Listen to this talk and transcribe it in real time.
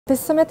This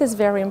summit is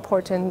very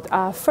important.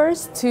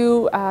 First,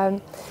 to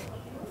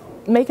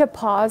make a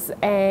pause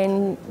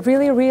and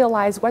really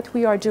realize what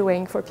we are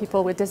doing for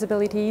people with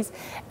disabilities,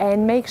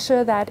 and make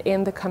sure that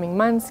in the coming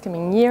months,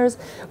 coming years,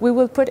 we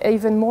will put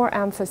even more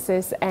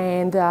emphasis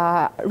and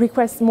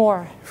request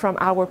more from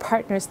our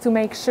partners to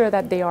make sure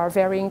that they are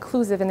very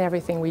inclusive in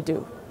everything we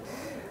do.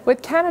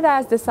 But Canada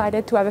has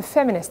decided to have a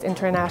feminist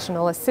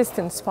international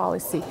assistance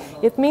policy.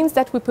 It means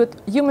that we put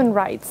human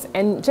rights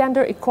and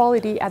gender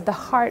equality at the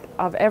heart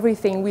of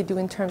everything we do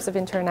in terms of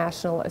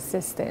international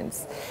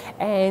assistance.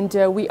 And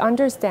we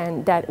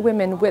understand that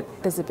women with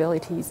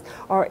disabilities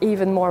are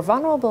even more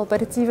vulnerable,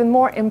 but it's even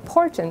more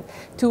important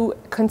to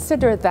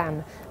consider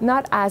them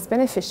not as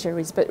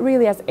beneficiaries, but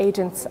really as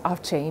agents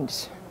of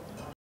change.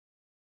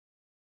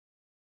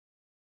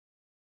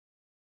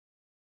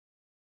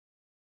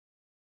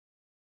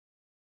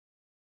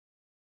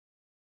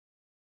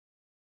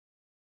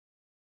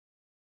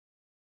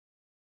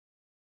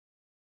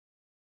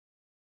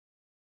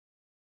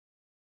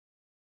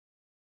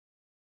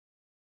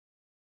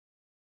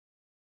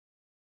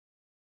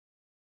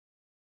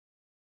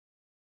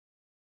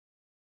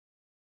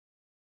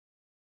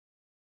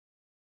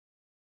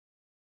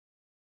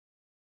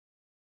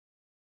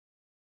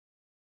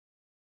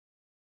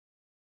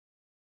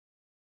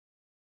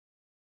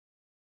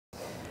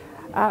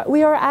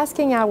 We are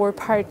asking our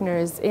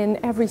partners in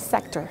every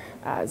sector,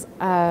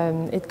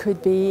 it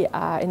could be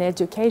in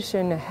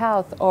education,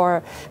 health,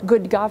 or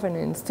good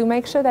governance, to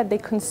make sure that they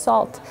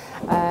consult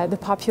the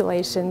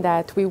population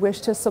that we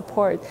wish to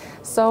support.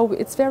 So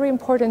it's very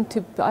important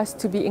to us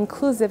to be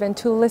inclusive and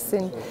to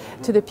listen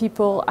to the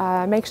people,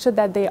 make sure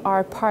that they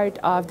are part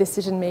of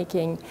decision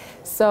making.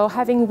 So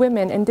having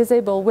women and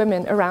disabled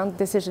women around the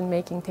decision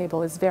making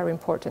table is very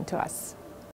important to us.